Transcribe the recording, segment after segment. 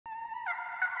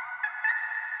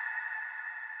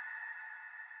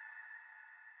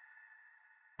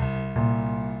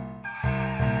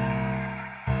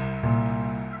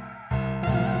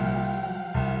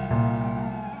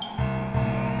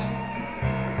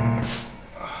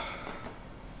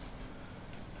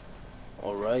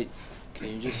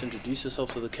Can you just introduce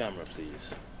yourself to the camera,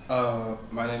 please?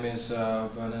 My name is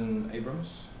Vernon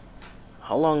Abrams.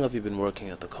 How long have you been working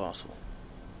at the castle?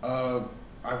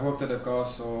 I've worked at the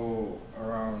castle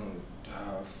around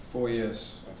 4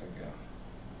 years, I think, yeah.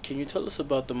 Can you tell us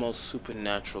about the most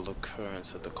supernatural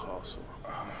occurrence at the castle?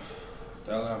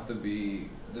 That'll have to be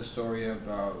the story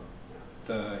about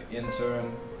the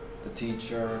intern, the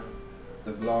teacher,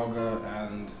 the vlogger,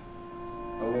 and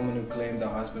a woman who claimed her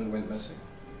husband went missing.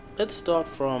 Let's start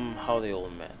from how they all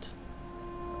met.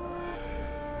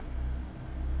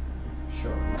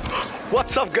 Sure.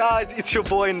 What's up, guys? It's your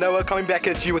boy Noah coming back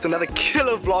at you with another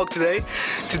killer vlog today.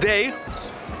 Today,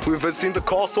 we're visiting the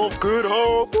Castle of Good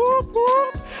Hope. Whoop,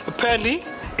 whoop. Apparently,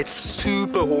 it's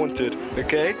super haunted,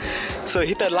 okay? So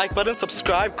hit that like button,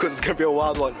 subscribe, because it's gonna be a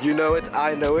wild one. You know it,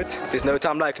 I know it. There's no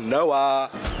time like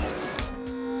Noah.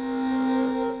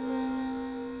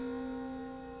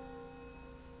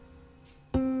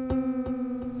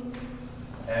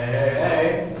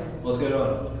 Hey, what's going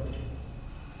on?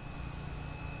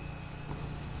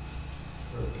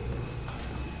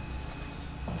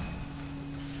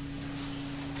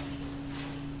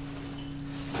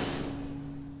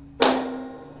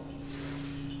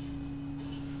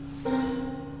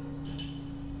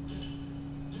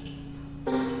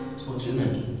 So what's your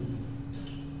name?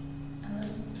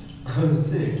 Alison. Oh,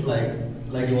 sick.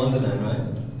 Like in Wonderland, right?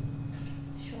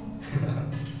 Sure.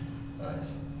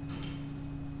 Nice.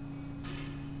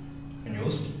 And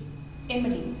yours?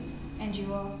 Emily. And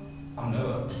you are? I'm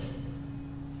Noah.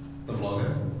 The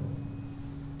vlogger.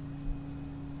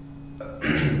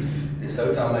 There's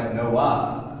no time like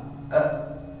Noah.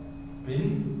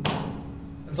 Really?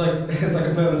 It's like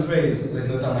a permanent phrase. There's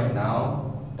no time like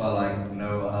now, but like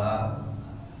Noah.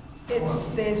 It's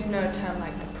there's no time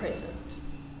like the present.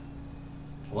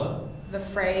 What? The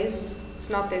phrase, it's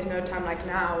not there's no time like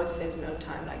now, it's there's no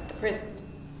time like the present.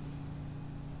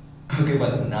 Okay,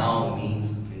 but now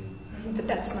means the present. But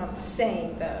that's not the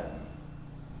same though.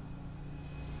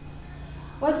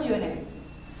 What's your name?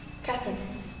 Catherine,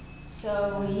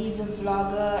 So he's a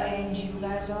vlogger and you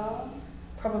guys are?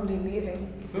 probably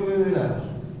leaving. Wait.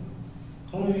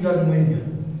 How long have you guys been waiting here?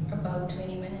 About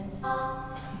 20 minutes.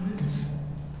 Minutes.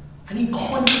 I need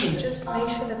content. Just make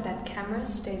sure that that camera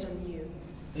stays on you.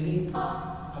 Lady,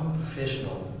 I'm a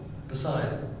professional.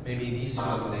 Besides, maybe these two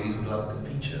young ladies would like a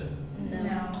feature.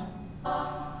 No.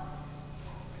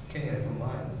 Okay, never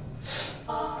mind.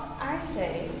 I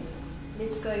say,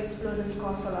 let's go explore this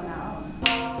castle on our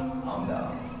own. I'm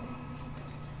down.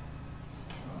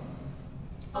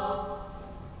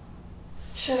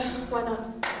 Sure, why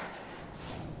not?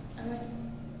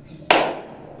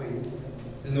 Wait,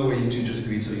 there's no way you two just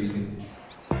agreed so easily.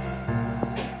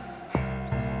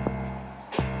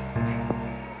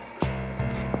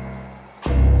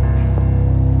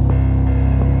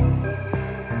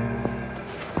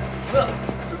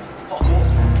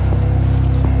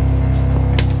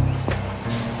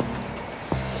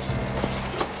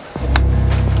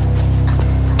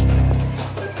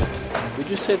 Would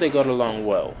you say they got along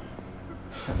well?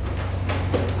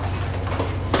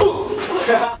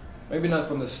 Maybe not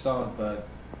from the start, but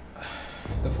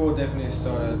the four definitely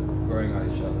started growing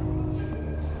on each other.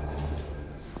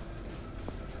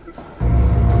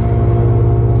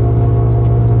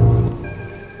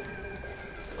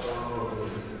 Oh,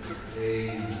 this is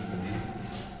crazy.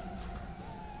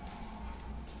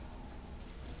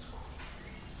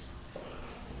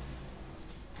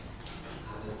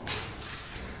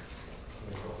 Oh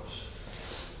my gosh.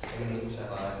 I need to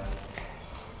lie.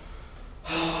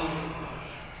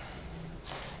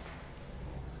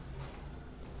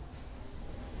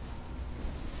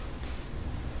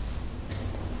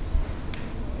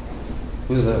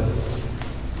 Who's that?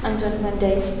 Anton Van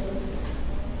de.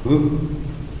 Who?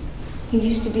 He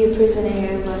used to be a prisoner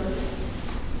here, but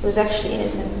was actually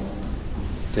innocent.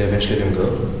 They eventually let him go?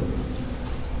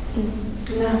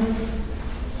 No.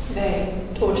 They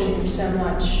tortured him so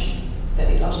much that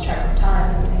he lost track of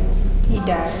time and then he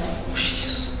died. Oh,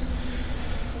 Jesus.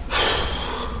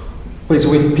 Wait,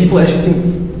 so people actually think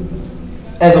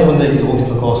Anton Van Dijk is walking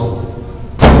to the castle?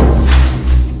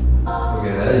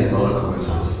 Okay, that is not a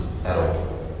coincidence at all.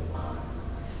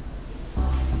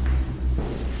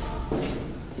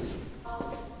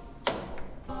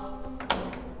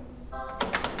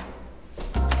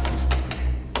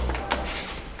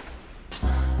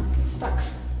 It's stuck.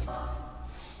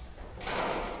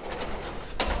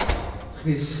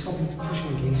 There's something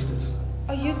pushing against it.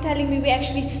 Are you telling me we're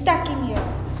actually stuck in here?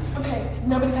 Okay,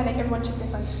 nobody panic, everyone check their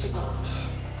phones for signal.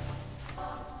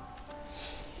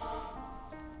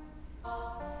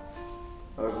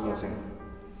 I have nothing.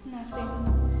 Nothing.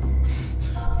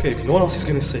 Okay, if no one else is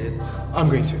gonna say it, I'm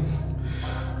going to.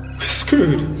 We're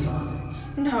screwed.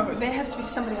 No, there has to be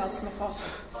somebody else in the castle.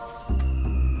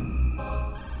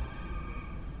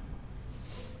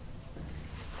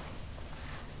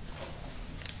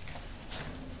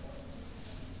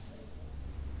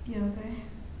 You okay?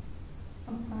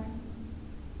 I'm fine.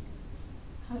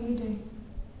 How are you doing?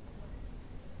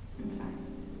 I'm fine.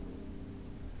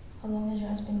 How long has your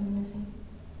husband been missing?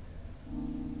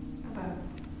 About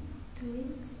 2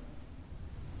 weeks?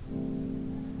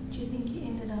 Do you think he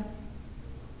ended up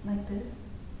like this?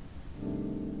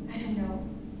 I don't know.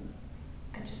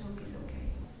 I just hope he's okay.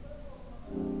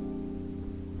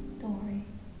 Don't worry,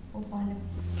 we'll find him.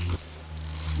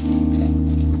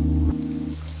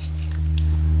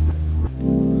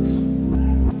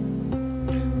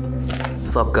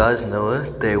 What's up, guys? Noah.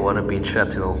 They wanna be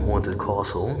trapped in a haunted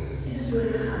castle. Is this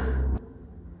really the time?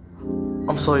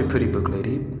 I'm sorry, pretty book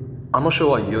lady. I'm not sure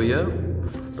why you're here,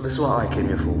 but this is what I came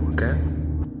here for, okay?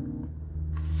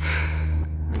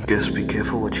 Guess be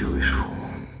careful what you wish for.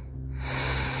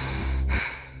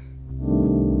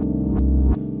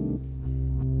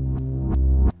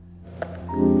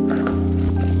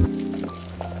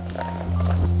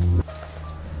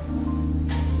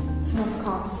 It's not the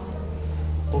cops.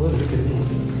 Oh, look at me.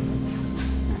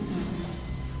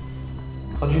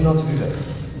 How'd you know how to do that?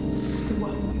 Do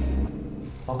what?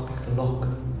 I'll pick the lock.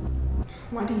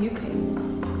 Why do you care?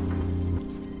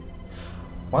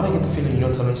 Why do I get the feeling you're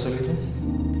not telling us everything?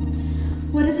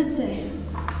 What does it say?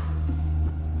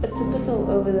 It's a bit all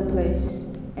over the place,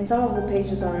 and some of the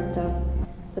pages are ripped up,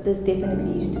 but this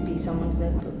definitely used to be someone's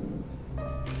notebook.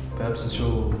 Perhaps it's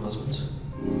your husband's?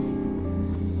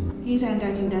 His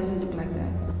handwriting doesn't look like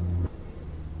that.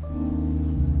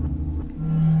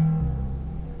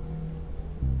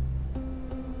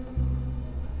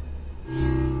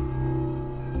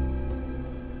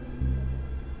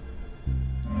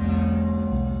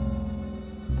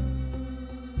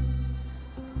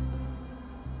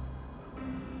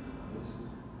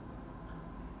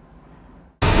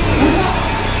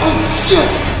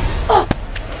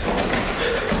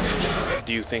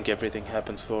 Do you think everything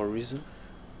happens for a reason?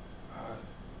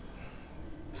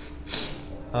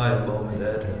 Hi, Mom and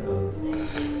Dad.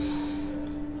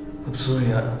 I'm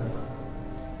sorry, I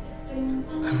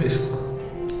missed.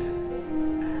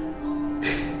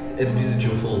 It isn't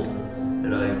your fault,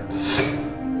 and I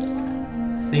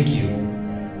thank you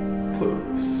for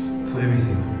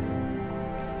everything.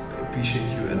 I appreciate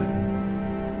you, and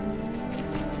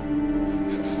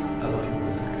I love you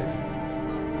both. Okay.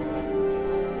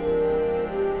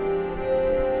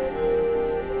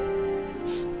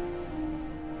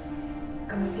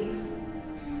 I'm a thief.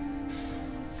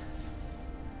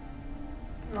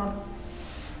 Not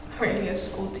really a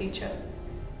school teacher.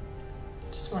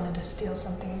 Just wanted to steal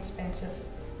something expensive.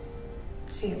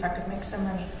 See if I could make some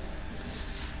money.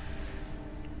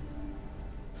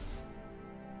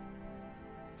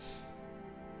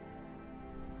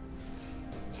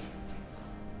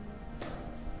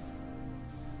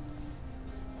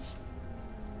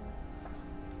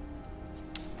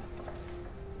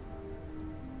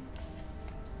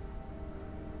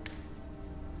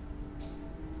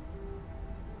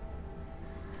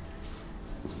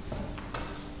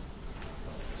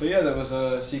 So yeah, there was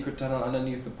a secret tunnel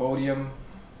underneath the podium.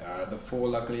 The four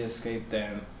luckily escaped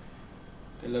and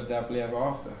they lived happily ever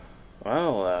after.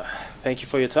 Well, thank you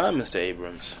for your time, Mr.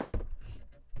 Abrams.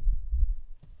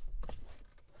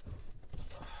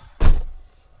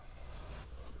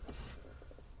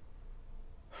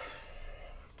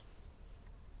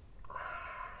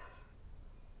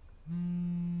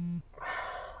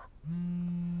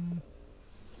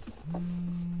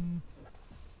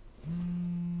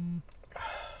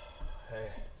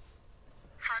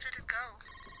 How did it go?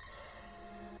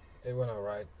 It went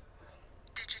alright.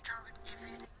 Did you tell them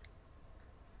everything?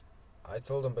 I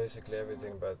told them basically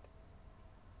everything, but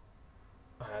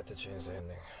I had to change the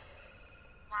ending.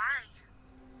 Why?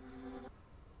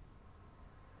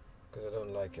 Because I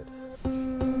don't like it.